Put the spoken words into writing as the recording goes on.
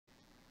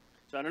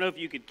So I don't know if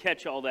you could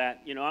catch all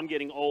that. You know, I'm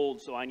getting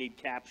old, so I need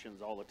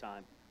captions all the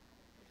time.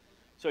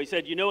 So he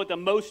said, you know what the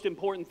most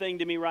important thing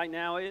to me right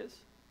now is?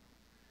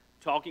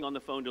 Talking on the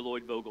phone to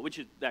Lloyd Vogel, which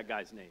is, that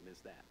guy's name is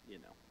that, you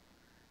know.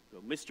 So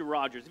Mr.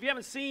 Rogers. If you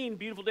haven't seen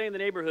Beautiful Day in the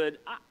Neighborhood,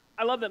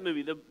 I love that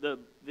movie.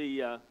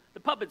 The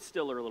puppets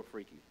still are a little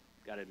freaky,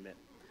 got to admit.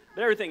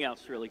 But everything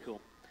else is really cool.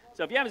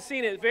 So if you haven't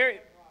seen it, very,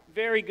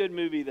 very good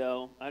movie,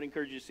 though. I'd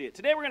encourage you to see it.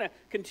 Today we're going to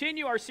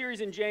continue our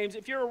series in James.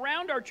 If you're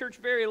around our church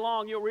very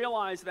long, you'll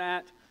realize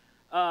that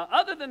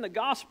other than the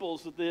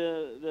Gospels,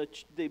 the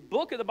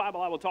book of the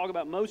Bible I will talk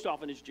about most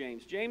often is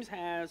James. James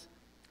has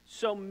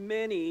so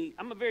many.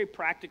 I'm a very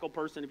practical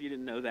person, if you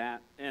didn't know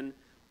that. And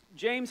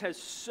James has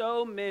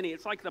so many.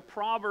 It's like the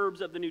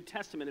Proverbs of the New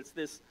Testament. It's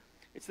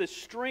this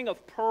string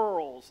of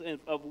pearls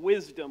of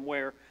wisdom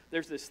where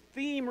there's this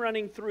theme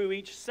running through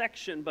each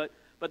section, but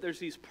there's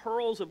these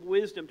pearls of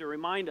wisdom to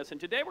remind us. And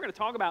today we're going to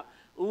talk about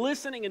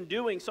listening and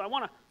doing. So I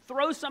want to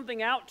throw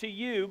something out to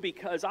you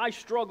because I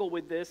struggle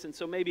with this, and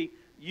so maybe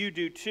you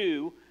do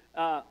too.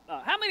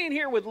 How many in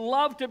here would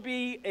love to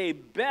be a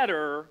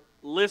better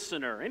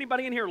listener?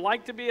 Anybody in here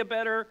like to be a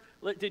better?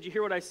 Did you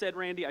hear what I said,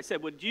 Randy? I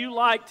said, would you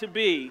like to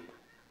be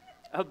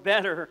a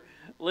better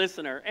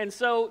listener? And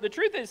so the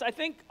truth is, I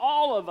think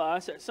all of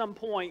us at some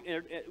point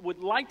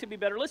would like to be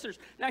better listeners.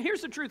 Now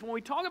here's the truth. When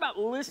we talk about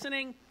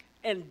listening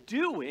and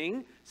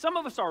doing, some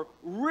of us are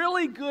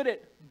really good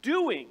at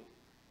doing,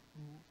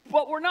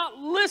 but we're not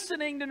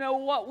listening to know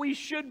what we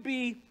should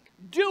be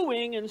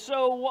doing, and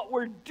so what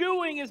we're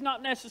doing is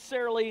not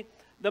necessarily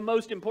the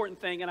most important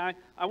thing. And I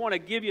want to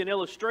give you an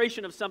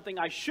illustration of something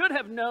I should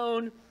have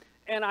known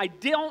and I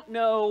don't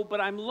know,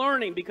 but I'm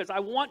learning because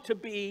I'm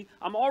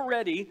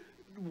already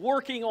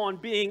working on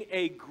being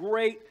a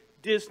great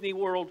Disney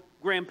World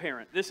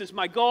grandparent. This is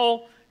my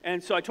goal,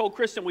 and so I told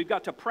Kristen we've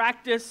got to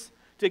practice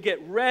to get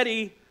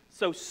ready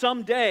so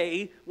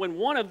someday when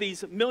one of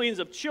these millions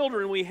of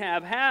children we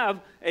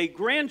have a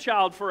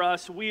grandchild for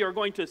us, we are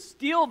going to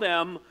steal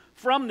them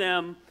from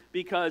them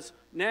because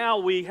now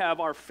we have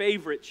our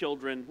favorite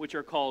children, which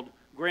are called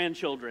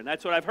grandchildren.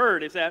 That's what I've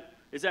heard. Is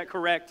that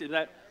correct? Is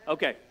that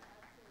okay?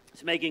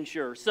 Just making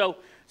sure. So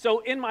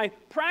in my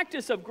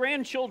practice of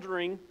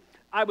grandchildren,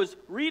 I was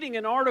reading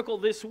an article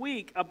this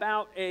week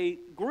about a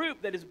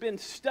group that has been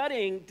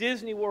studying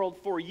Disney World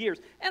for years.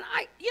 And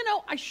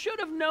I should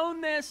have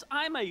known this.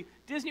 I'm a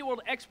Disney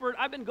World expert.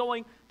 I've been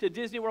going to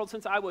Disney World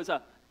since I was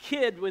a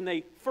kid. When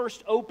they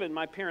first opened,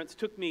 my parents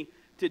took me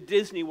to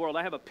Disney World.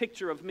 I have a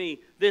picture of me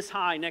this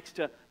high next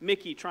to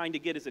Mickey trying to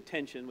get his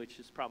attention, which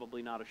is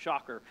probably not a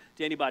shocker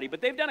to anybody.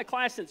 But they've done a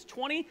class since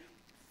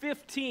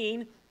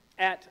 2015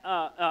 at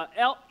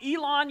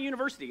Elon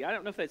University. I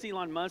don't know if that's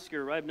Elon Musk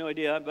or I have no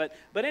idea.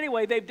 But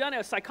anyway, they've done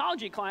a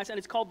psychology class, and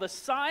it's called The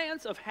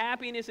Science of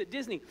Happiness at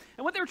Disney.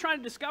 And what they were trying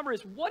to discover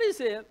is what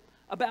is it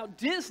about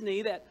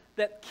Disney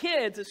that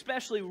kids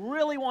especially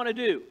really want to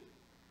do.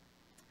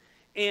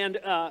 And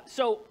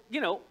so,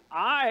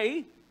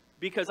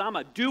 because I'm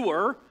a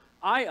doer,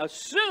 I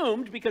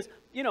assumed, because,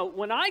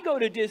 when I go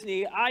to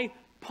Disney, I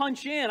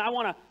punch in. I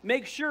want to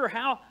make sure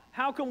how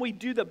can we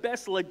do the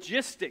best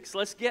logistics?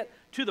 Let's get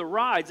to the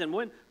rides. And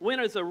when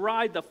is the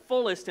ride the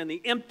fullest and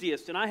the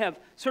emptiest? And I have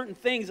certain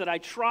things that I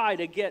try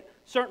to get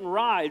certain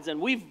rides. And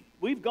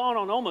we've gone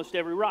on almost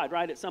every ride,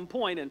 right, at some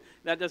point. And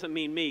that doesn't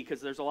mean me, because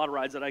there's a lot of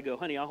rides that I go,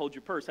 honey, I'll hold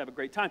your purse, have a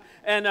great time.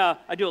 And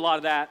I do a lot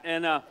of that.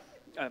 And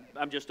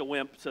I'm just a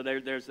wimp, so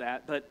there's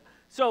that.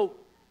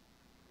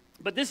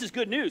 But this is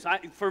good news.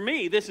 For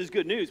me, this is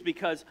good news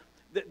because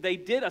they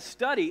did a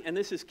study, and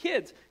this is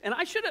kids. And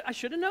I should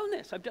have known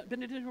this. I've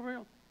been to Disney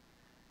World.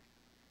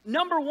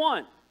 Number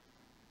one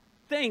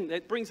thing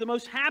that brings the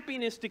most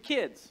happiness to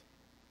kids: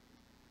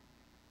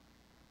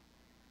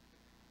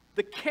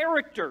 the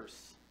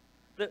characters,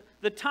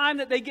 the time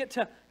that they get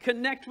to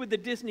connect with the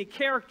Disney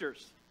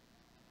characters.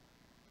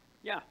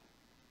 Yeah.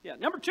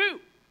 Number two,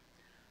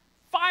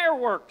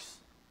 fireworks.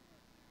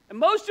 And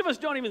most of us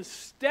don't even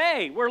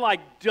stay. We're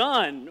like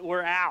done.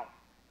 We're out.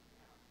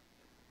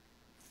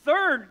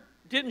 Third,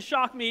 didn't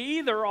shock me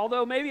either,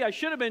 although maybe I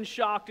should have been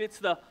shocked. It's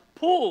the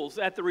pools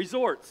at the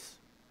resorts.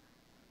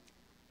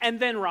 And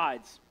then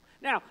rides.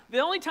 Now, the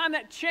only time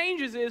that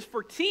changes is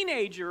for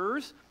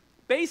teenagers.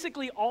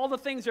 Basically, all the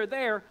things are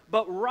there,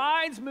 but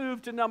rides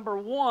move to number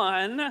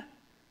one,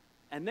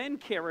 and then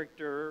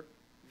character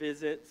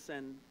visits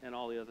and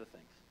all the other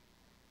things.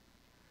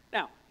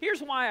 Now,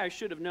 here's why I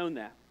should have known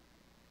that.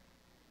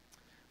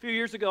 A few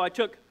years ago, I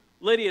took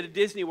Lydia to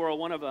Disney World.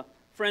 One of the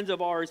friends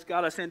of ours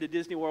got us into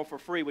Disney World for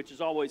free, which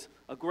is always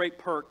a great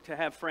perk to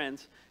have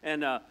friends.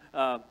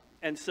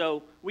 And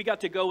so we got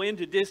to go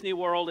into Disney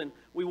World, and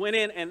we went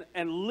in,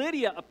 and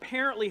Lydia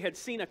apparently had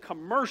seen a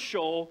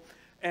commercial,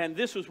 and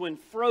this was when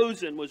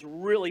Frozen was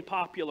really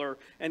popular,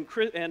 and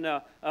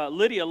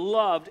Lydia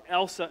loved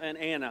Elsa and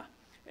Anna.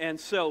 And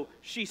so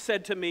she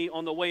said to me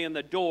on the way in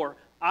the door,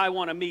 I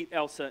want to meet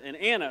Elsa and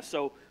Anna.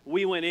 So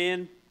we went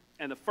in,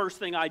 and the first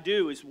thing I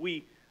do is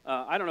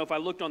I don't know if I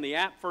looked on the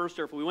app first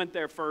or if we went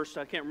there first.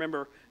 I can't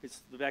remember.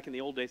 It's back in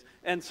the old days.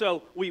 And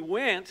so we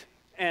went,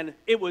 and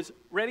it was,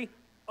 ready?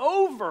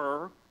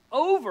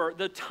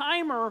 the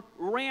timer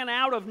ran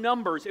out of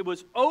numbers. It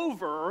was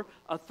over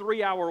a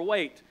 3-hour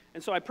wait.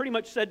 And so I pretty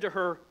much said to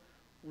her,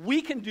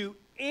 we can do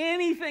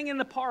anything in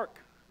the park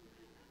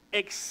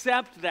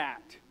except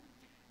that.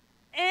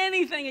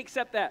 Anything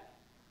except that.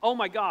 Oh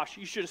my gosh,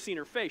 you should have seen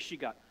her face. She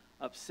got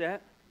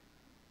upset.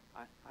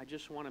 I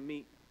just want to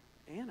meet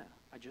Anna.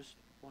 I just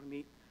want to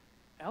meet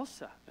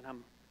Elsa. And I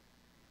don't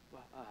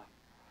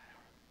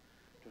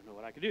know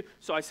what I could do.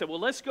 So I said, well,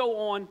 let's go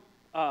on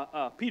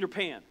Peter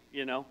Pan,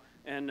 you know.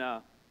 And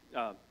so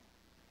I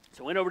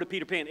went over to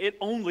Peter Pan. It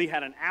only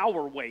had an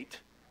hour wait,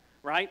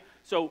 right?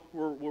 So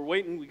we're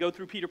waiting. We go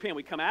through Peter Pan.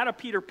 We come out of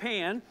Peter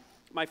Pan.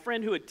 My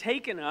friend who had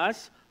taken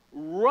us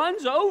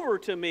runs over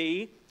to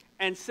me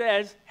and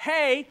says,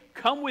 hey,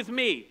 come with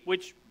me,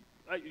 which,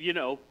 you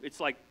know, it's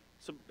like,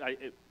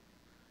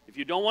 if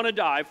you don't want to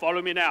die,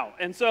 follow me now.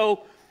 And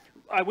so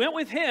I went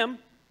with him.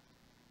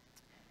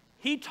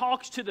 He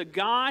talks to the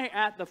guy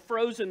at the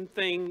Frozen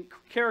thing,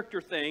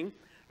 character thing.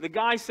 The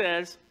guy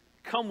says,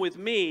 come with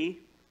me.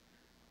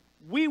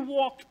 We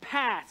walked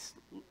past,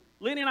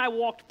 Lenny and I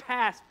walked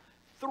past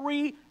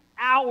 3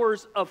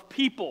 hours of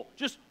people,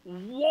 just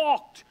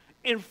walked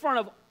in front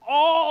of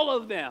all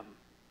of them.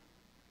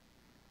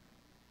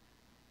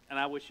 And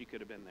I wish you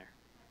could have been there.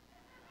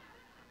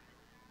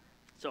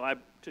 So I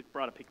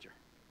brought a picture.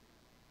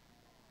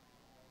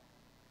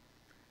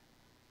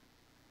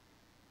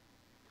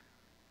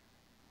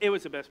 It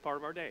was the best part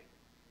of our day.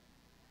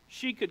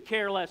 She could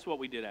care less what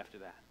we did after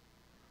that.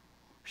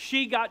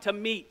 She got to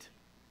meet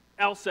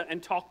Elsa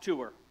and talk to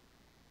her.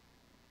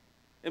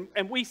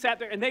 And we sat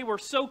there, and they were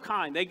so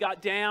kind. They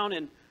got down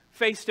and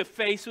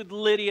face-to-face with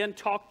Lydia and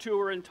talked to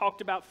her and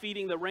talked about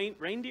feeding the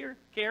reindeer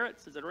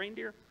carrots. Is it a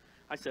reindeer?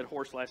 I said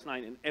horse last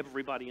night, and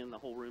everybody in the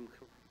whole room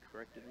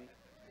corrected me.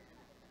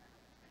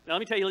 Now, let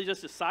me tell you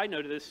just a side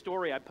note of this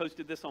story. I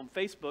posted this on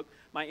Facebook.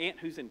 My aunt,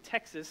 who's in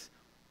Texas,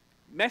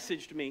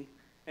 messaged me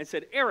and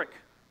said, Eric,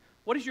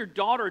 what is your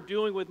daughter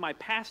doing with my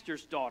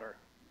pastor's daughter?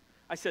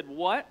 I said,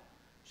 what?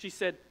 She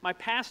said, my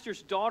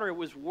pastor's daughter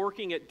was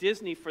working at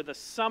Disney for the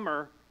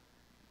summer,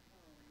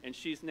 and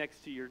she's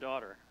next to your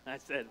daughter. I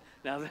said,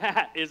 now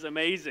that is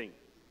amazing.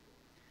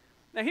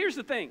 Now, here's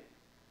the thing.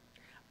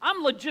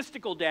 I'm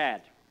logistical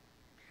dad.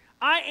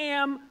 I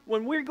am,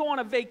 when we go on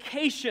a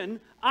vacation,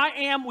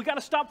 we got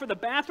to stop for the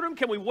bathroom.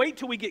 Can we wait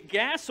till we get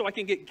gas so I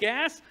can get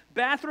gas,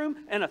 bathroom,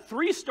 and a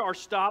 3-star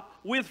stop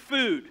with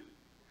food?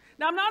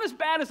 Now, I'm not as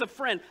bad as a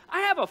friend.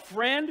 I have a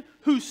friend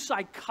who's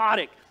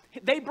psychotic.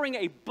 They bring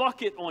a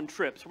bucket on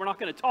trips. We're not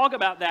going to talk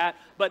about that,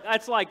 but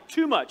that's like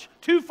too much,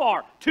 too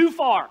far, too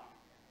far.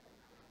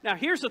 Now,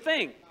 here's the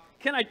thing.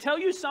 Can I tell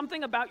you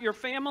something about your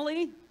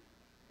family?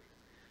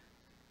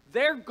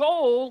 Their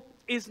goal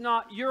is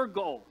not your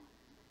goal.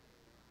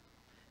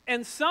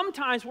 And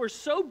sometimes we're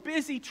so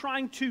busy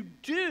trying to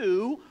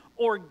do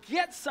or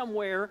get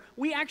somewhere,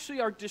 we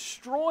actually are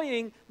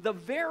destroying the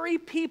very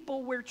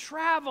people we're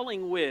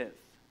traveling with.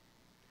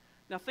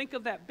 Now think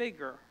of that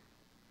bigger.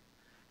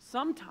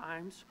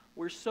 Sometimes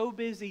we're so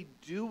busy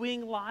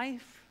doing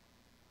life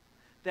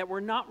that we're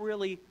not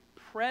really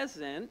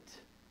present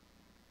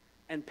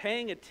and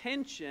paying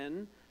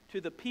attention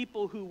to the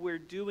people who we're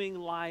doing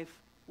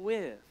life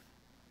with.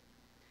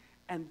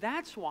 And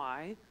that's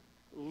why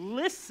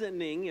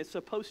listening is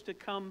supposed to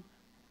come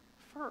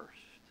first.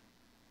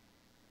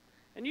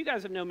 And you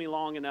guys have known me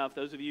long enough,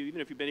 those of you,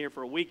 even if you've been here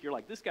for a week, you're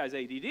like, this guy's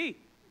ADD.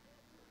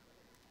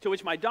 To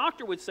which my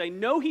doctor would say,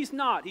 no, he's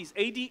not. He's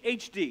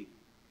ADHD.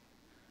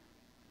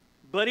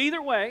 But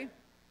either way,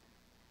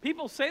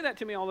 people say that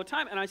to me all the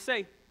time. And I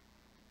say,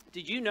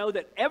 did you know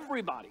that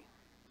everybody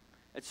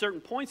at certain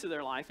points of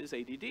their life is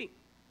ADD?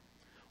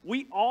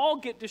 We all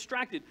get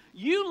distracted.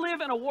 You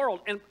live in a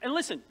world, and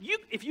listen,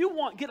 if you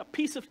want, get a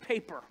piece of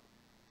paper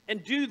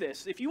and do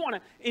this. If you want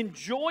to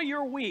enjoy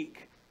your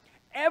week,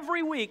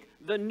 every week,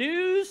 the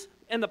news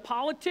and the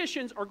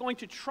politicians are going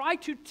to try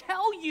to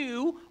tell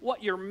you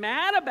what you're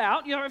mad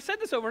about. You know, I've said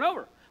this over and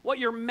over. What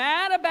you're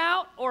mad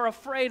about or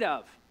afraid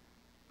of.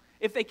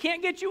 If they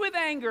can't get you with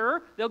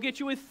anger, they'll get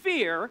you with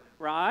fear,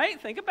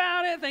 right? Think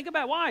about it. Think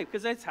about why.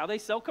 Because that's how they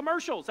sell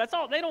commercials. That's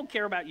all. They don't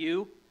care about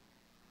you.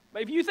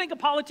 But if you think a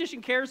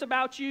politician cares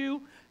about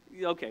you,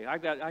 okay,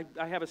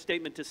 I have a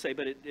statement to say,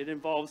 but it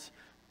involves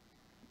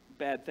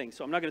bad things,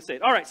 so I'm not going to say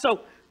it. All right,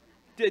 so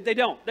they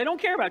don't. They don't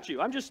care about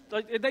you.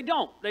 They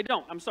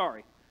don't. I'm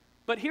sorry.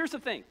 But here's the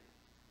thing.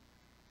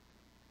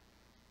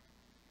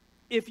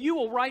 If you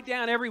will write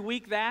down every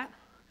week that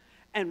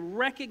and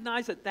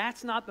recognize that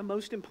that's not the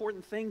most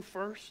important thing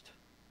first.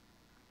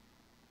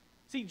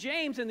 See,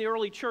 James in the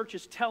early church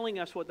is telling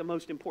us what the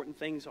most important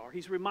things are.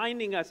 He's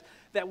reminding us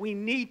that we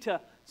need to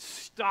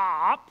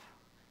stop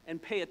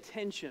and pay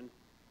attention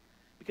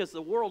because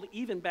the world,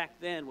 even back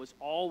then, was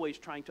always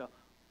trying to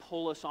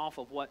pull us off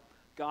of what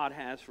God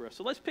has for us.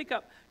 So let's pick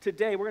up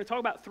today. We're going to talk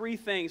about 3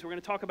 things. We're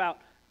going to talk about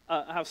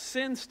how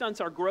sin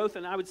stunts our growth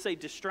and I would say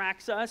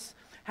distracts us,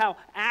 how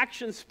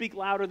actions speak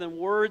louder than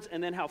words,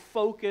 and then how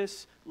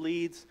focus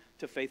leads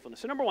to faithfulness.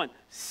 So number 1,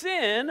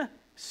 sin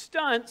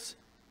stunts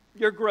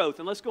your growth.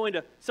 And let's go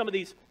into some of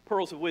these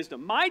pearls of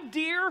wisdom. My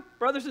dear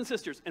brothers and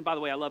sisters, and by the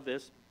way, I love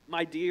this.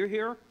 My dear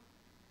here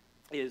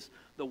is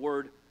the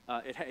word,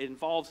 it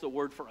involves the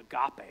word for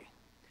agape.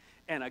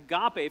 And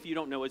agape, if you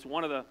don't know, is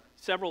one of the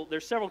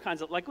there's several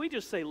kinds of, like we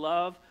just say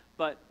love,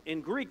 but in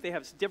Greek they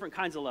have different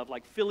kinds of love,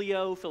 like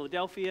phileo,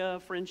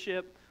 Philadelphia,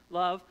 friendship,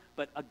 love.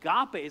 But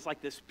agape is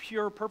like this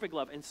pure, perfect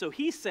love. And so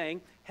he's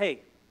saying, hey,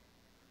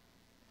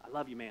 I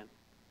love you, man.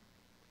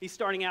 He's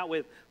starting out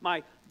with,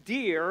 my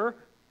dear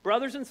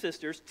brothers and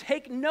sisters,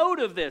 take note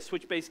of this,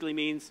 which basically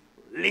means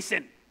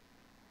listen.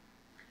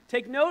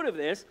 Take note of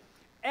this.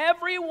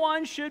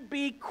 Everyone should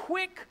be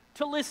quick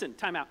to listen.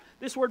 Time out.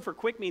 This word for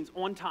quick means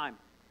on time.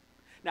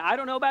 Now, I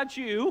don't know about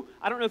you.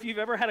 I don't know if you've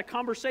ever had a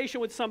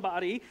conversation with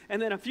somebody,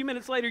 and then a few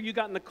minutes later you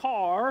got in the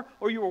car,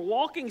 or you were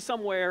walking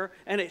somewhere,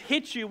 and it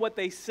hit you what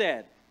they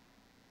said.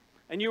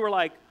 And you were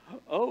like,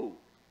 oh,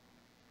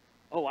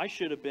 I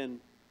should have been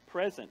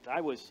present.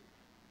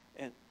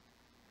 And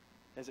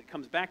as it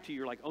comes back to you,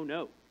 you're like, oh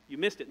no, you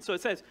missed it. And so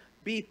it says,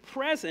 be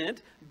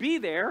present, be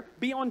there,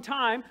 be on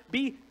time,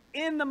 be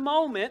in the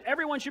moment.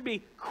 Everyone should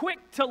be quick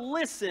to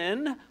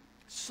listen,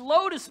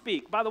 slow to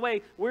speak. By the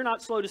way, we're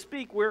not slow to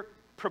speak. We're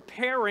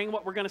preparing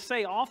what we're going to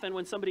say often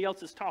when somebody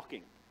else is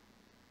talking.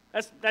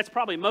 That's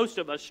probably most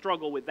of us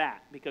struggle with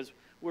that because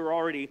we're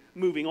already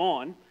moving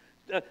on.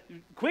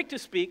 Quick to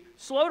speak,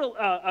 slow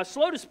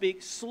to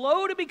speak,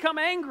 slow to become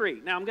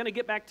angry. Now, I'm going to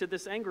get back to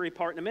this angry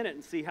part in a minute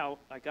and see how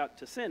I got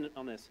to sin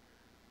on this.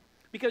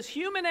 Because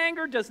human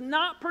anger does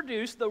not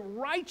produce the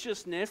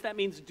righteousness, that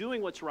means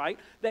doing what's right,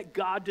 that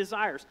God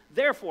desires.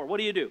 Therefore, what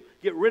do?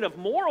 Get rid of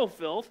moral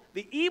filth,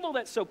 the evil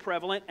that's so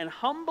prevalent, and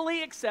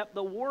humbly accept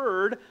the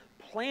word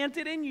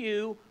planted in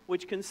you,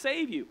 which can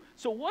save you.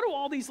 So what do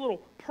all these little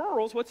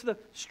pearls, what's the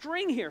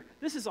string here?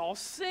 This is all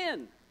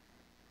sin.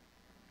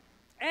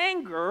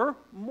 Anger,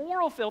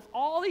 moral filth,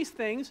 all these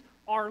things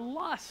are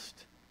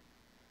lust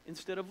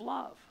instead of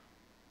love.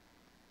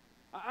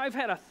 I've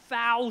had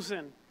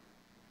 1,000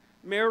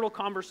 marital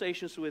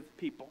conversations with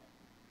people.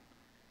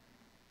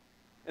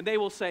 And they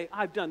will say,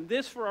 I've done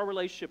this for our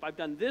relationship, I've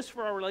done this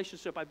for our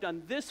relationship, I've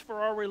done this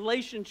for our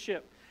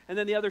relationship. And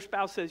then the other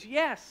spouse says,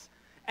 yes.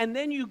 And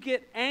then you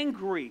get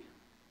angry.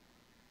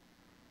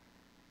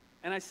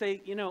 And I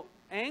say,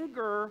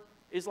 anger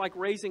is like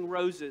raising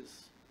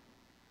roses.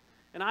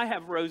 And I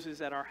have roses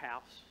at our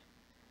house.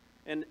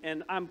 And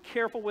I'm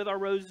careful with our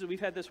roses.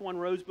 We've had this one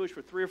rose bush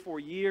for 3 or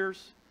 4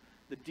 years.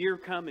 The deer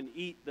come and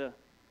eat the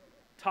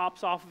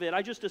tops off of it.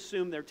 I just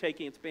assume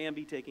it's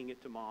Bambi taking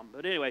it to mom.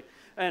 But anyway,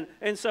 and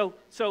so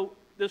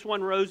this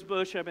one rose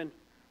bush I've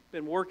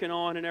been working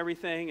on and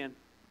everything, and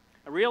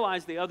I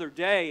realized the other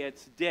day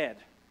it's dead.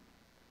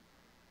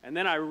 And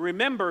then I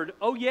remembered,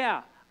 oh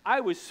yeah,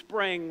 I was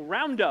spraying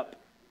Roundup.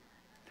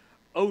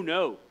 Oh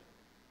no.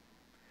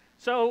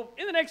 So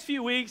in the next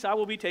few weeks, I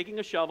will be taking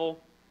a shovel,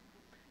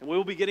 and we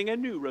will be getting a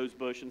new rose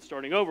bush and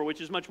starting over, which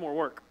is much more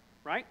work,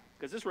 right?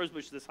 Because this rose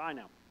bush is this high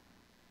now.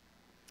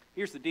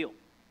 Here's the deal.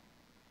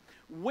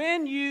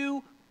 When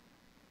you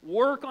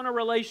work on a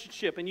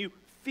relationship and you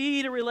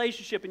feed a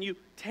relationship and you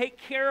take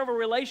care of a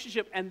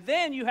relationship and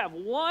then you have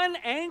one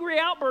angry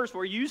outburst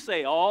where you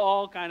say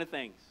all kind of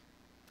things,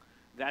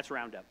 that's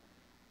Roundup.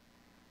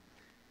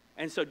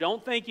 And so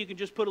don't think you can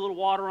just put a little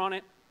water on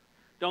it.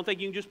 Don't think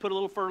you can just put a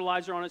little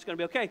fertilizer on it. It's going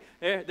to be okay.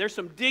 There's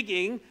some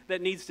digging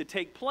that needs to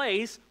take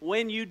place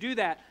when you do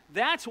that.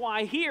 That's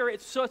why here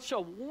it's such a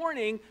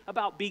warning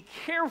about be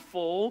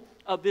careful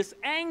of this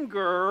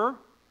anger,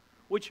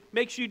 which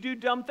makes you do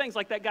dumb things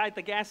like that guy at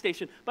the gas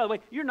station. By the way,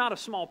 you're not a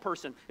small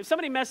person. If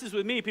somebody messes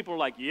with me, people are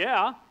like,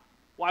 yeah,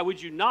 why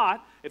would you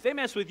not? If they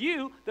mess with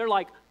you, they're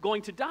like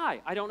going to die.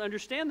 I don't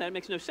understand that. It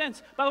makes no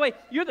sense. By the way,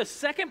 you're the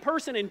second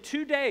person in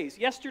 2 days.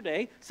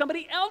 Yesterday,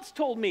 somebody else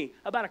told me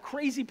about a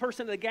crazy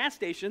person at the gas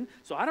station.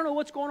 So I don't know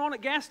what's going on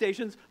at gas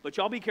stations, but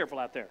y'all be careful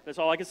out there. That's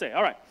all I can say.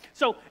 All right.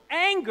 So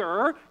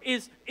anger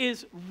is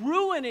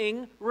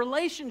ruining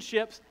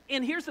relationships.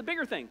 And here's the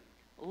bigger thing.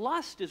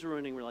 Lust is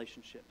ruining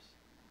relationships.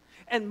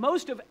 And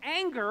most of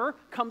anger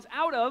comes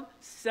out of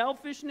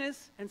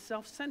selfishness and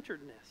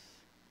self-centeredness.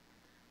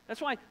 That's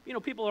why,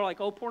 people are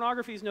like, oh,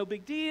 pornography is no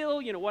big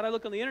deal. What I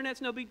look on the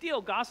internet's no big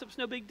deal. Gossip's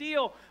no big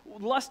deal.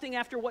 Lusting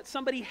after what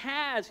somebody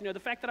has. The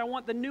fact that I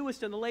want the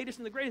newest and the latest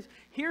and the greatest.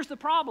 Here's the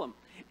problem.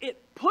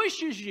 It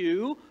pushes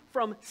you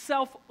from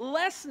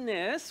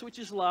selflessness, which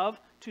is love,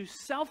 to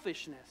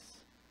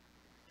selfishness.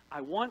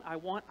 I want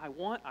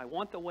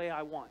the way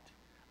I want.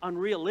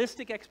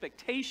 Unrealistic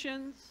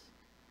expectations.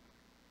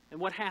 And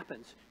what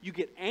happens? You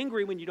get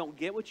angry when you don't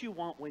get what you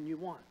want when you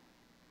want.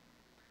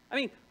 I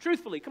mean,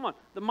 truthfully, come on.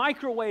 The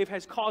microwave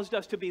has caused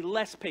us to be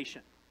less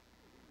patient.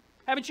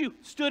 Haven't you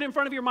stood in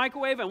front of your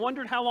microwave and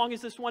wondered how long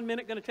is this 1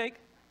 minute going to take?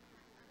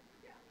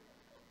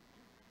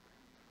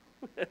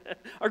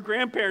 Our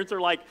grandparents are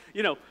like,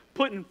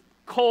 putting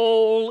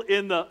coal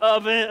in the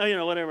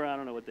oven, whatever. I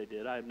don't know what they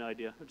did. I have no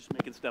idea. I'm just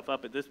making stuff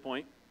up at this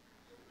point.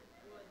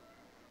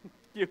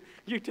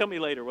 You tell me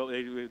later what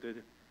they do.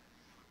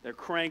 They're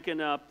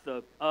cranking up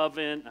the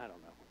oven. I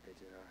don't know what they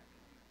did. All right.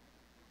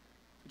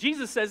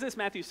 Jesus says this,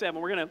 Matthew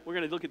 7. We're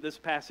gonna look at this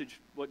passage,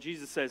 what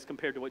Jesus says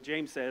compared to what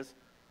James says.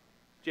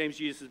 James,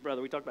 Jesus'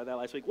 brother. We talked about that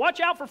last week. Watch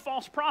out for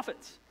false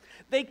prophets.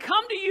 They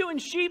come to you in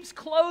sheep's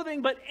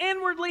clothing, but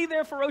inwardly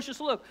they're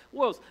ferocious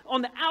wolves.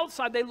 On the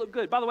outside, they look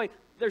good. By the way,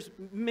 there's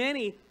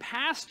many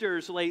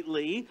pastors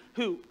lately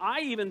who I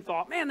even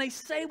thought, man, they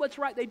say what's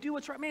right. They do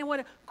what's right. Man, what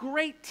a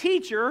great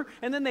teacher.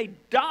 And then they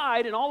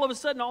died, and all of a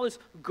sudden, all this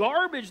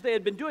garbage they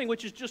had been doing,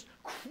 which is just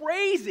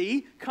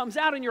crazy, comes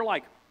out, and you're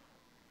like,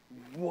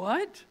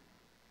 what?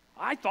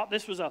 I thought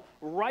this was a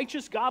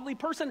righteous, godly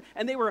person,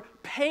 and they were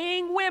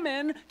paying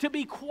women to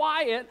be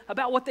quiet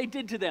about what they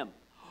did to them.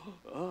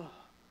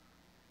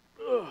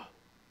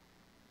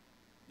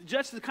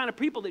 Just the kind of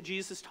people that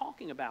Jesus is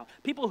talking about.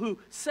 People who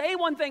say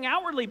one thing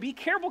outwardly, be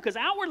careful, because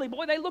outwardly,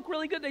 boy, they look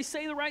really good. They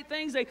say the right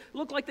things. They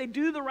look like they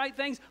do the right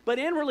things, but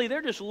inwardly,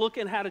 they're just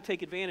looking how to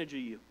take advantage of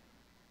you.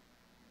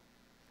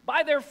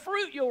 By their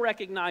fruit, you'll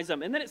recognize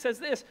them. And then it says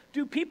this,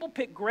 do people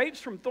pick grapes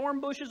from thorn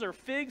bushes or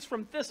figs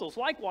from thistles?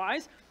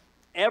 Likewise,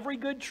 every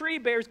good tree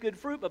bears good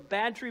fruit, but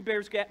bad tree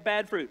bears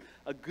bad fruit.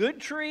 A good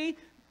tree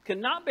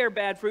cannot bear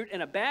bad fruit,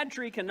 and a bad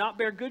tree cannot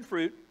bear good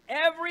fruit.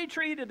 Every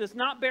tree that does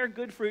not bear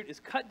good fruit is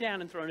cut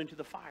down and thrown into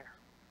the fire.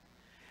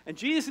 And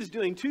Jesus is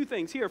doing two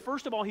things here.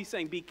 First of all, he's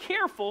saying, be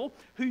careful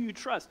who you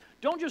trust.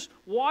 Don't just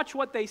watch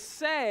what they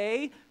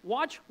say,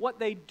 watch what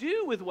they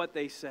do with what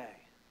they say.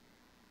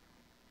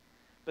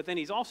 But then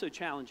he's also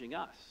challenging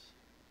us.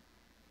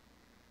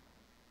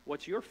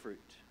 What's your fruit?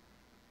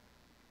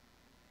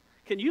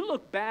 Can you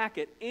look back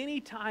at any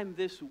time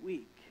this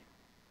week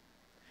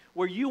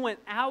where you went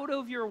out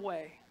of your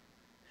way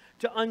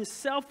to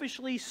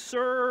unselfishly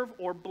serve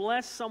or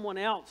bless someone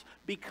else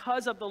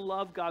because of the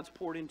love God's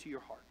poured into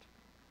your heart?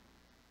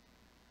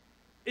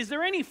 Is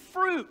there any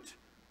fruit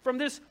from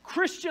this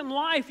Christian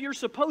life you're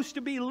supposed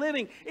to be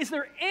living? Is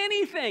there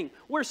anything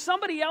where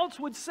somebody else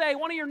would say,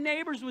 one of your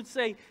neighbors would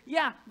say,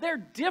 yeah, they're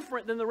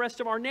different than the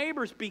rest of our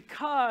neighbors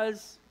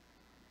because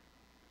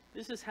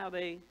this is how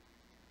they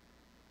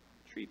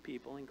treat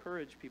people,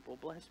 encourage people,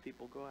 bless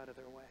people, go out of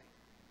their way?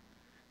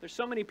 There's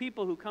so many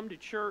people who come to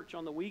church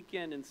on the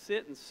weekend and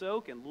sit and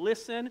soak and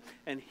listen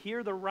and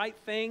hear the right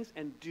things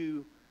and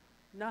do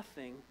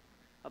nothing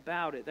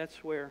about it.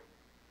 That's where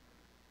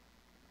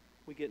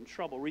we get in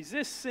trouble.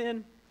 Resist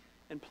sin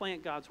and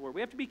plant God's word. We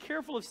have to be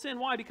careful of sin.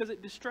 Why? Because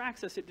it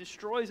distracts us, it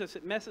destroys us,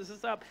 it messes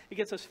us up, it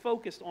gets us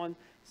focused on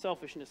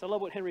selfishness. I love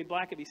what Henry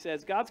Blackaby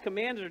says. God's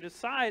commands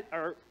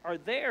are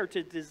there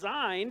to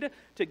designed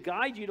to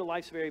guide you to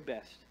life's very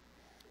best.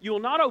 You will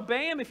not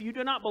obey him if you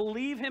do not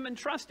believe him and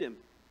trust him.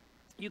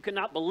 You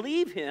cannot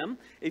believe him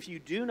if you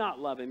do not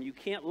love him. You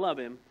can't love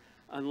him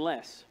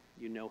unless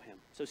you know him.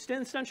 So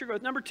sin stunts your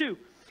growth. Number 2,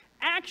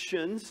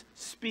 actions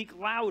speak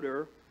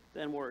louder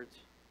than words.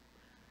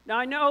 Now,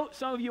 I know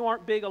some of you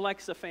aren't big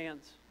Alexa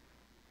fans,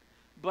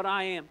 but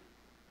I am.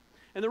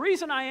 And the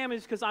reason I am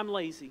is because I'm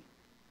lazy.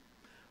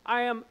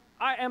 I am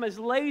as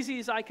lazy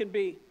as I can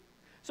be.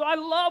 So I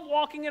love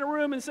walking in a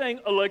room and saying,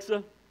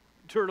 Alexa,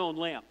 turn on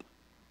lamp.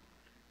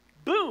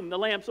 Boom, the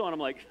lamp's on. I'm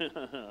like,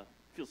 I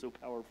feel so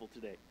powerful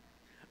today.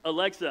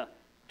 Alexa,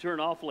 turn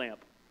off lamp.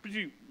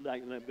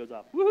 Lamp goes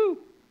off. Woohoo!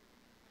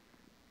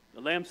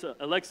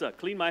 Alexa,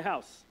 clean my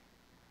house.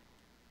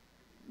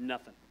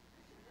 Nothing.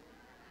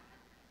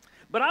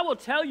 But I will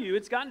tell you,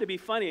 it's gotten to be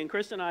funny, and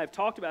Krista and I have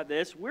talked about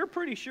this. We're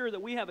pretty sure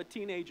that we have a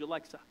teenage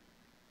Alexa.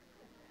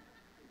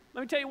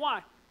 Let me tell you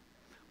why.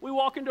 We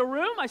walk into a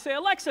room, I say,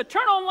 Alexa,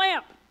 turn on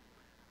lamp.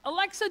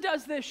 Alexa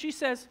does this. She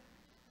says,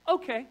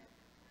 okay.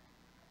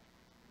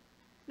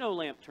 No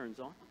lamp turns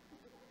on.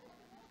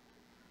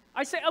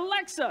 I say,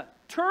 Alexa,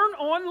 turn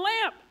on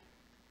lamp.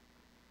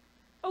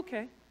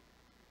 Okay.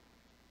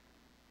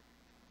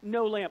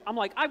 No lamp. I'm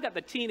like, I've got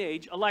the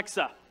teenage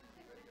Alexa.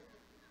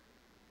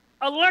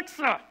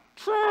 Alexa,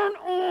 turn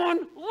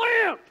on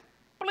lamp.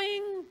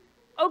 Bling.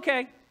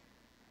 Okay.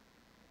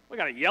 We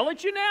got to yell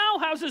at you now?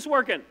 How's this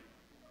working?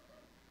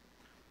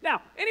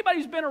 Now, anybody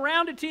who's been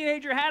around a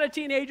teenager, had a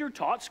teenager,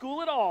 taught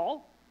school at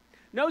all,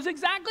 knows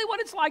exactly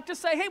what it's like to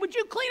say, hey, would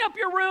you clean up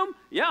your room?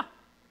 Yeah.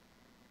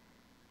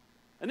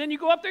 And then you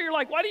go up there, you're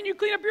like, why didn't you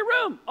clean up your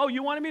room? Oh,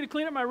 you wanted me to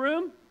clean up my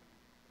room?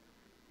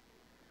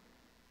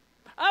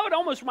 I would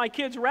almost, my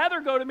kids, rather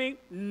go to me,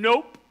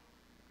 nope,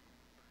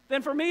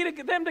 than for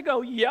them to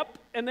go, yep,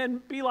 and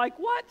then be like,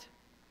 what?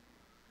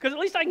 Because at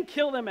least I can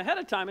kill them ahead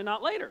of time and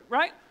not later,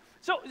 right?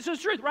 So it's the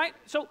truth, right?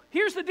 So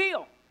here's the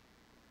deal.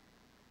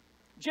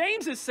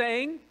 James is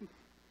saying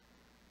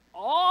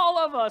all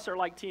of us are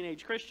like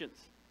teenage Christians.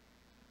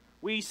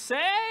 We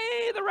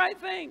say the right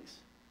things,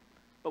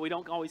 but we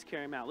don't always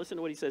carry them out. Listen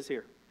to what he says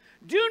here.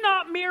 Do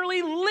not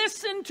merely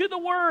listen to the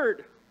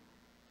word.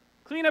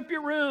 Clean up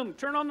your room.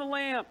 Turn on the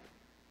lamp.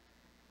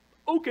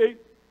 Okay.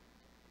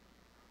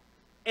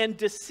 And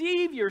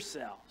deceive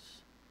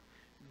yourselves.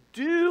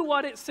 Do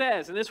what it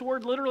says. And this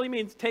word literally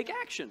means take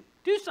action.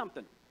 Do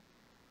something.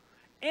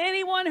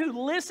 Anyone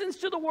who listens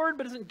to the word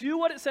but doesn't do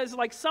what it says is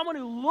like someone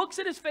who looks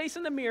at his face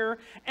in the mirror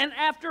and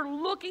after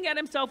looking at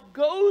himself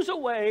goes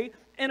away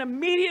and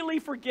immediately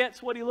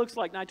forgets what he looks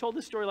like. Now, I told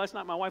this story last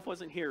night. My wife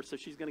wasn't here, so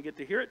she's going to get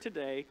to hear it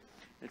today.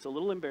 It's a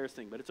little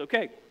embarrassing, but it's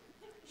okay.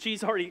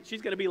 She's going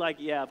to be like,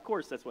 yeah, of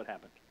course that's what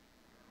happened.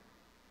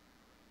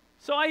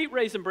 So I eat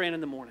Raisin Bran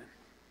in the morning.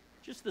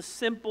 Just the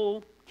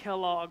simple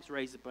Kellogg's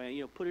Raisin Bran.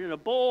 You know, put it in a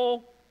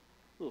bowl,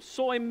 a little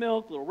soy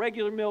milk, a little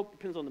regular milk,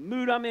 depends on the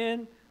mood I'm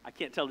in. I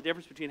can't tell the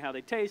difference between how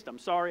they taste. I'm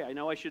sorry. I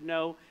know I should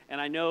know.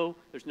 And I know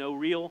there's no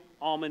real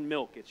almond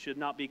milk. It should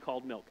not be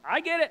called milk.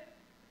 I get it.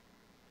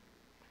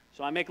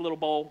 So I make a little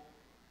bowl.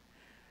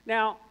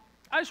 Now,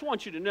 I just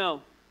want you to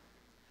know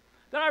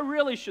that I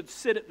really should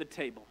sit at the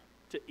table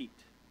to eat.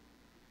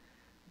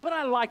 But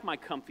I like my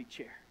comfy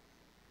chair.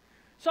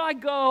 So I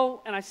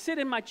go and I sit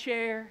in my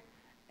chair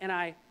and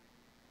I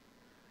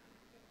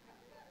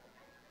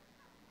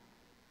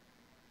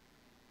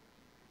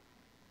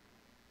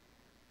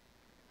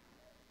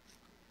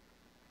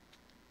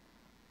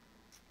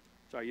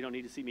Sorry, you don't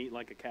need to see me eat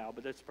like a cow,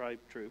 but that's probably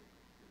true.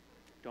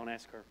 Don't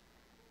ask her.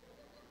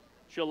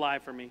 She'll lie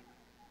for me.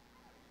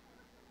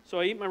 So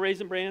I eat my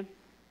Raisin Bran.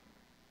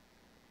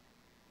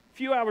 A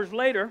few hours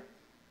later,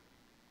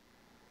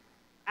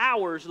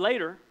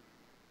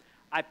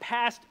 I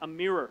passed a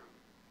mirror.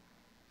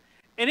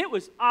 And it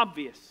was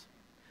obvious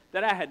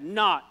that I had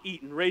not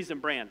eaten Raisin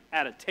Bran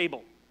at a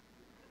table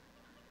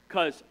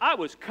because I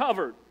was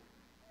covered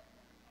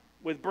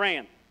with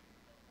bran.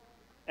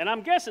 And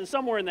I'm guessing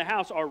somewhere in the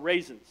house are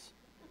raisins.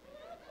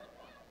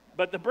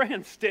 But the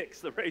bran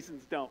sticks, the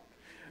raisins don't.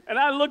 And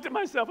I looked at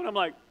myself and I'm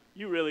like,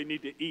 you really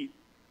need to eat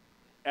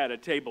at a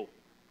table.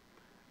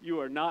 You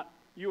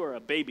are a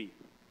baby.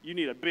 You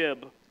need a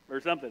bib or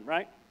something,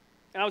 right?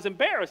 And I was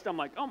embarrassed. I'm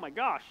like, oh my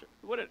gosh,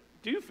 what a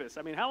doofus.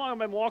 I mean, how long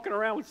have I been walking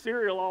around with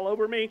cereal all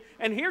over me?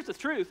 And here's the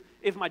truth.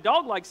 If my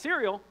dog liked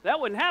cereal, that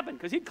wouldn't happen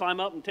because he'd climb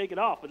up and take it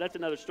off. But that's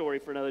another story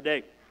for another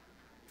day.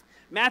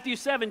 Matthew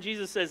 7,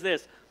 Jesus says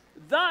this,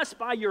 thus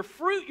by your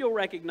fruit you'll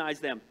recognize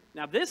them.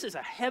 Now this is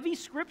a heavy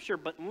scripture,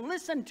 but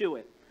listen to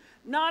it.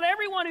 Not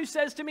everyone who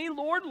says to me,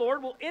 Lord,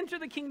 Lord, will enter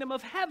the kingdom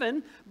of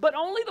heaven, but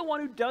only the one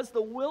who does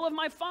the will of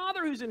my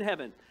Father who's in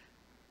heaven.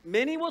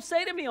 Many will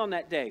say to me on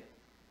that day,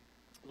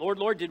 Lord,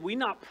 Lord, did we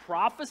not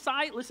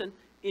prophesy, listen,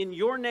 in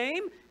your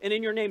name, and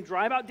in your name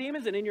drive out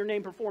demons, and in your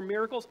name perform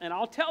miracles? And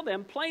I'll tell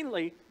them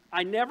plainly,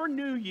 I never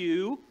knew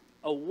you.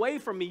 Away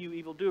from me, you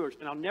evildoers.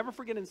 And I'll never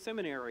forget in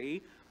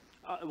seminary,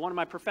 one of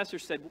my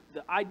professors said,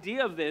 the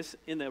idea of this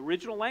in the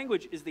original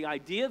language is the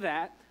idea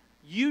that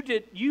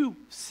you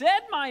said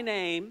my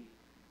name,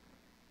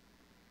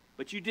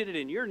 but you did it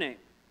in your name.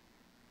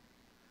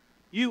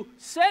 You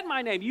said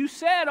my name. You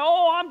said,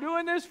 oh, I'm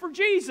doing this for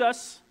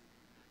Jesus.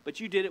 But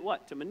you did it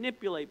what? To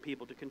manipulate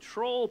people, to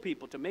control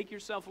people, to make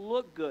yourself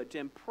look good, to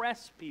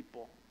impress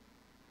people.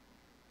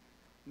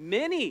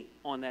 Many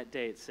on that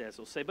day, it says,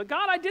 will say, but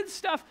God, I did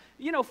stuff,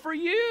 for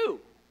you.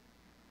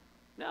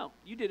 No,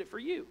 you did it for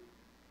you.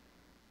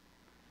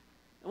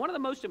 And one of the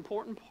most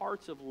important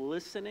parts of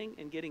listening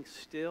and getting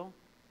still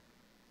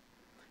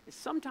is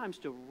sometimes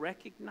to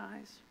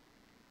recognize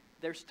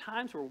there's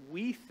times where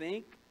we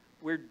think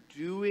we're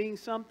doing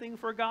something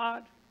for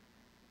God,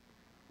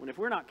 when if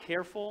we're not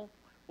careful,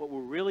 what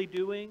we're really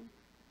doing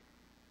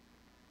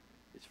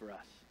is for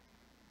us.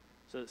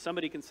 So that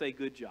somebody can say,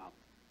 good job.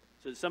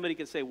 So that somebody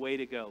can say, way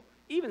to go.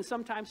 Even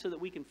sometimes so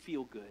that we can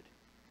feel good.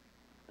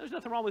 There's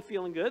nothing wrong with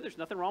feeling good. There's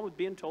nothing wrong with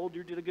being told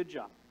you did a good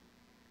job.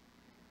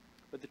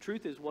 But the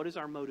truth is, what is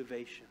our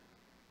motivation?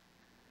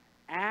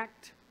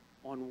 Act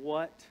on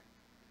what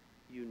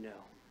you know.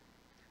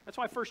 That's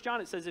why 1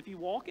 John, it says, if you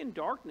walk in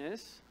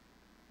darkness,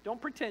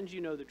 don't pretend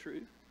you know the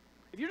truth.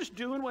 If you're just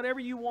doing whatever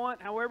you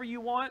want, however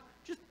you want,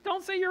 just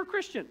don't say you're a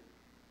Christian.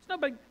 It's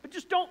not big, but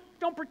just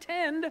don't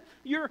pretend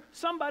you're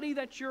somebody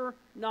that you're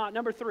not.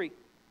 Number 3,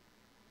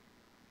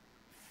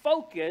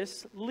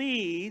 focus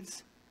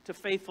leads to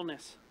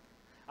faithfulness.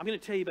 I'm going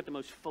to tell you about the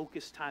most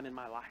focused time in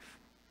my life.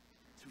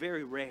 It's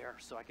very rare,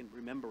 so I can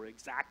remember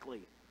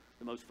exactly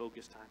the most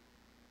focused time.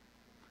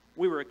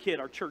 We were a kid.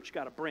 Our church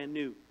got a brand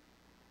new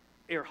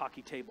air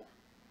hockey table.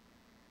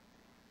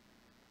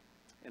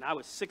 And I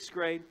was 6th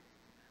grade.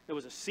 There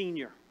was a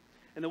senior.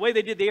 And the way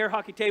they did the air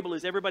hockey table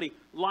is everybody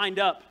lined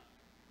up.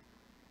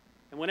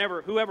 And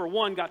whoever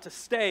won got to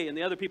stay, and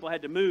the other people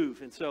had to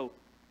move. And so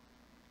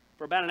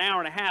for about an hour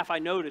and a half, I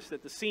noticed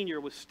that the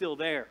senior was still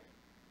there.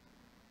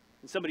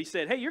 And somebody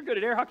said, hey, you're good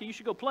at air hockey. You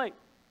should go play.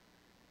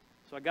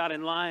 So I got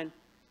in line,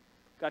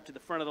 got to the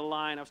front of the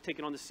line. I was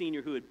taking on the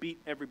senior who had beat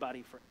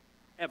everybody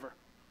forever.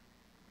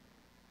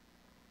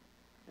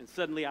 And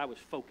suddenly I was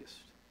focused.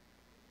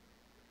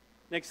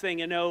 Next thing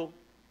you know,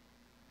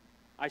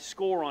 I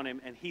score on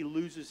him and he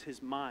loses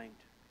his mind.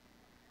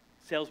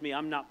 Tells me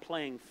I'm not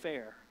playing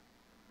fair.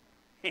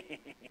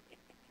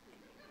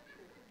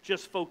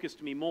 Just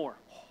focused me more.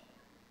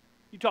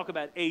 You talk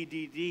about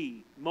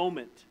ADD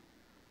moment.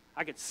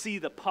 I could see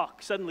the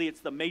puck. Suddenly it's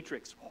the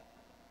Matrix.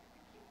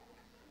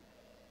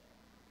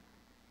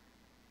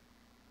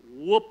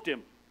 Whooped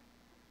him.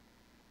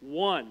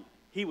 Won.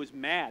 He was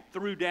mad,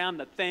 threw down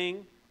the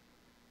thing.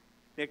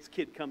 Next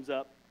kid comes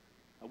up.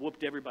 I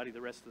whooped everybody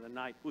the rest of the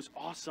night. It was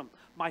awesome.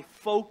 My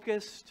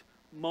focused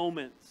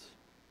moments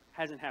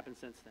hasn't happened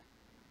since then.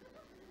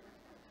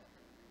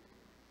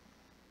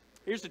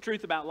 Here's the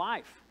truth about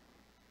life.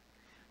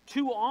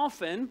 Too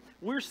often,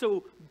 we're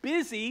so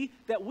busy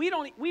that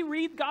we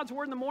read God's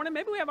Word in the morning.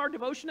 Maybe we have our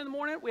devotion in the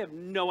morning. We have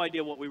no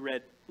idea what we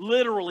read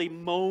literally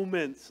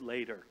moments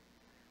later,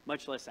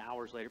 much less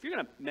hours later. If you're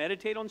going to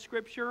meditate on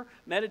Scripture,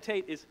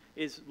 meditate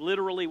is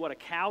literally what a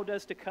cow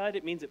does to cut.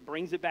 It means it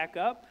brings it back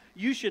up.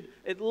 You should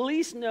at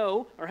least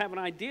know or have an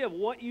idea of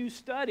what you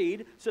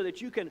studied so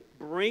that you can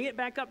bring it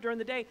back up during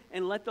the day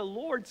and let the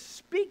Lord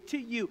speak to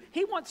you.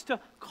 He wants to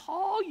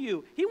call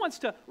you. He wants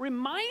to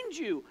remind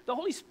you. The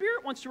Holy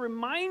Spirit wants to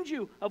remind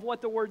you of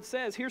what the Word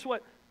says. Here's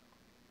what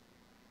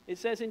it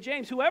says in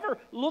James. Whoever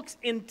looks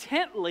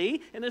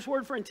intently, and this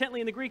word for intently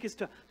in the Greek is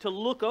to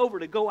look over,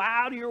 to go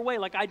out of your way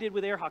like I did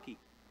with air hockey.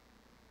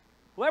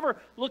 Whoever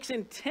looks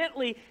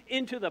intently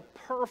into the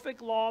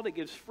perfect law that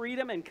gives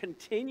freedom and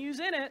continues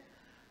in it,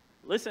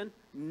 listen,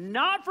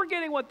 not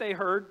forgetting what they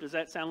heard. Does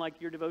that sound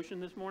like your devotion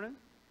this morning?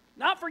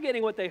 Not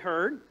forgetting what they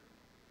heard,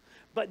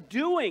 but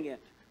doing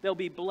it. They'll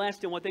be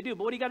blessed in what they do.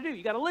 But what do you got to do?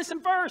 You got to listen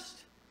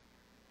first.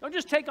 Don't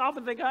just take off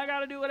and think, I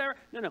got to do whatever.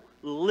 No.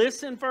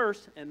 Listen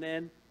first and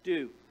then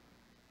do.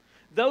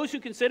 Those who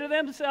consider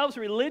themselves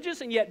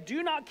religious and yet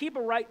do not keep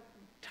a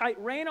tight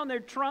rein on their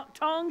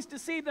tongues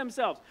deceive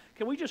themselves.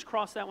 Can we just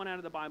cross that one out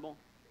of the Bible?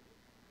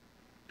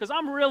 Because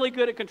I'm really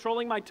good at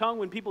controlling my tongue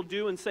when people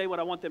do and say what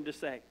I want them to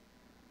say.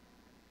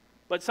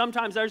 But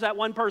sometimes there's that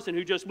one person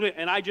who just,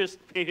 and I just,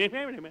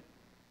 and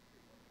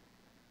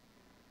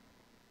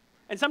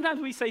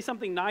sometimes we say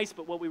something nice,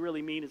 but what we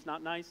really mean is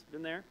not nice.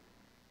 Been there?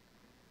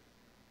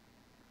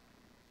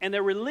 And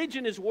their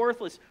religion is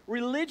worthless.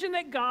 Religion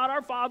that God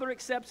our Father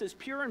accepts as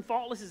pure and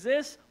faultless is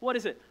this. What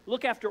is it?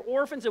 Look after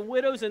orphans and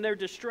widows in their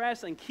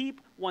distress and keep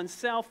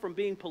oneself from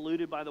being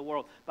polluted by the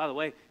world. By the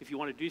way, if you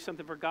want to do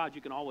something for God,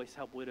 you can always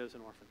help widows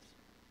and orphans.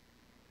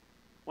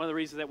 One of the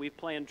reasons that we've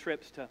planned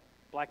trips to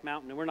Black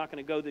Mountain, and we're not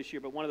going to go this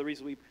year, but one of the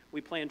reasons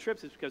we plan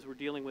trips is because we're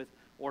dealing with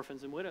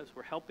orphans and widows.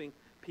 We're helping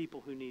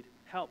people who need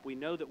help. We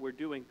know that we're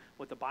doing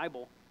what the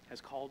Bible has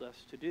called us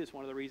to do. It's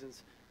one of the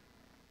reasons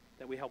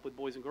that we help with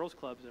Boys and Girls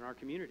Clubs in our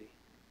community.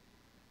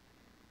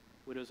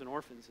 Widows and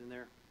orphans in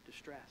their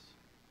distress.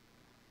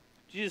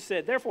 Jesus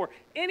said, therefore,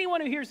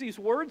 anyone who hears these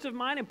words of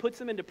mine and puts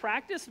them into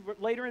practice,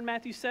 later in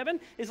Matthew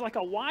 7, is like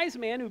a wise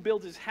man who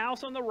builds his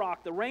house on the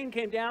rock. The rain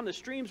came down, the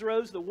streams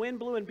rose, the wind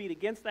blew and beat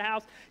against the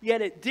house,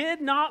 yet it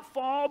did not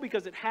fall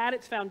because it had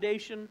its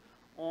foundation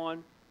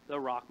on the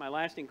rock. My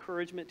last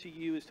encouragement to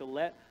you is to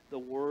let the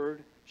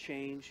Word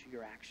change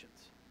your actions.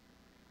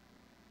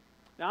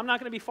 Now, I'm not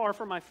going to be far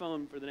from my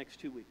phone for the next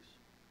 2 weeks.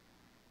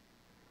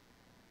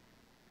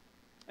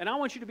 And I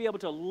want you to be able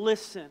to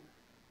listen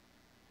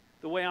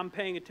the way I'm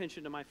paying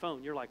attention to my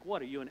phone. You're like,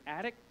 what, are you an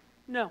addict?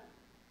 No.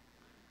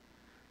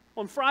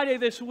 On Friday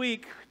this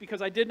week,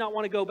 because I did not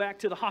want to go back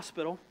to the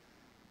hospital,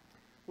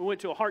 we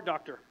went to a heart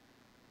doctor.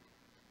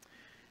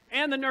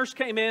 And the nurse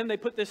came in. They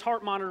put this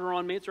heart monitor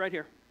on me. It's right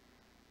here.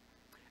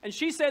 And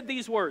she said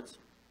these words.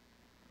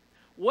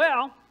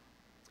 Well,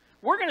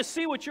 we're going to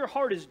see what your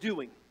heart is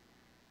doing.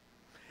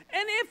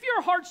 And if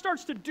your heart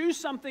starts to do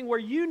something where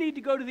you need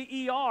to go to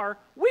the ER,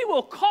 we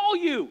will call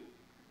you.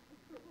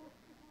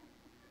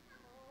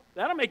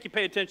 That'll make you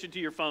pay attention to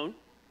your phone.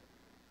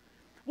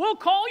 We'll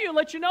call you and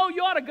let you know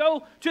you ought to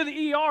go to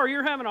the ER.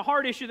 You're having a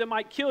heart issue that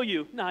might kill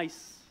you.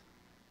 Nice.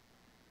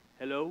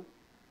 Hello?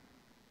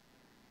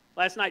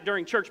 Last night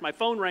during church, my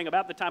phone rang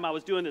about the time I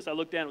was doing this. I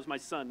looked down. It was my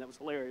son. That was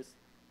hilarious.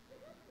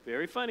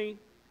 Very funny.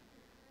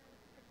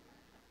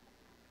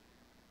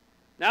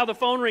 Now the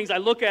phone rings. I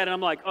look at it. And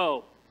I'm like,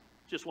 oh,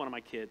 just one of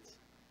my kids,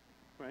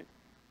 right?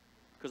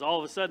 Because all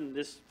of a sudden,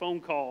 this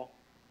phone call,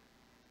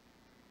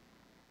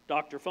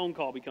 doctor phone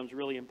call, becomes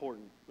really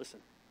important. Listen.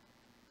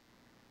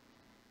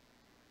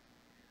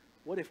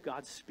 What if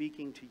God's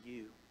speaking to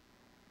you,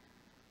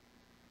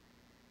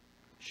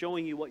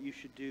 showing you what you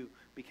should do,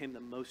 became the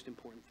most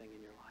important thing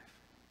in your life?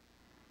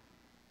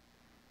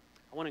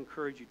 I want to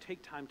encourage you,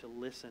 take time to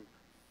listen,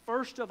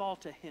 first of all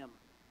to Him.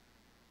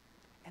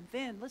 And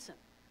then, listen,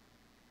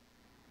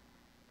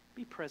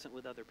 be present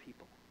with other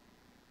people.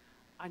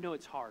 I know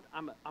it's hard.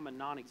 I'm a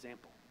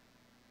non-example.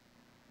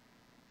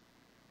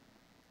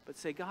 But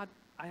say, God,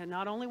 I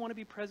not only want to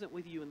be present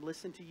with you and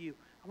listen to you,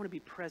 I want to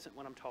be present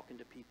when I'm talking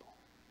to people.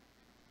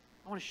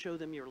 I want to show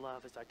them your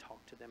love as I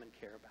talk to them and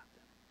care about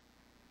them.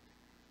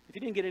 If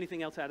you didn't get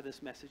anything else out of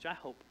this message, I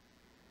hope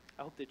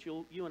that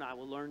you and I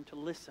will learn to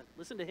listen.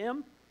 Listen to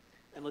Him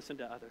and listen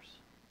to others.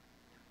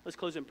 Let's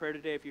close in prayer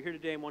today. If you're here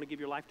today and want to give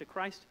your life to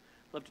Christ,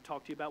 I'd love to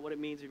talk to you about what it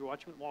means if you're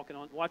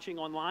watching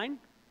online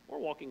or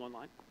walking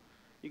online.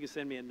 You can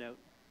send me a note.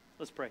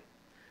 Let's pray.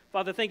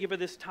 Father, thank you for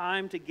this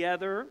time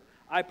together.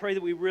 I pray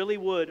that we really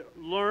would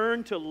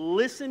learn to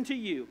listen to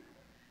you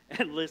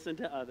and listen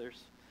to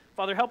others.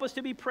 Father, help us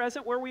to be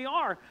present where we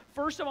are.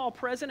 First of all,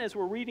 present as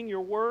we're reading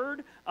your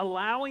word,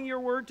 allowing your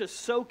word to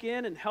soak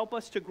in and help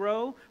us to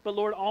grow, but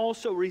Lord,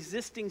 also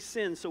resisting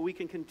sin so we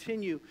can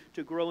continue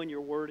to grow in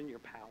your word and your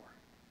power.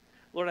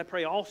 Lord, I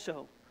pray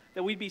also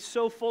that we'd be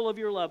so full of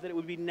your love that it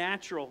would be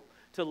natural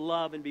to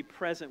love and be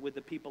present with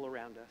the people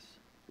around us.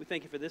 We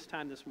thank you for this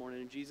time this morning.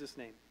 In Jesus'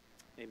 name,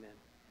 amen.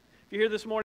 If you're here this morning,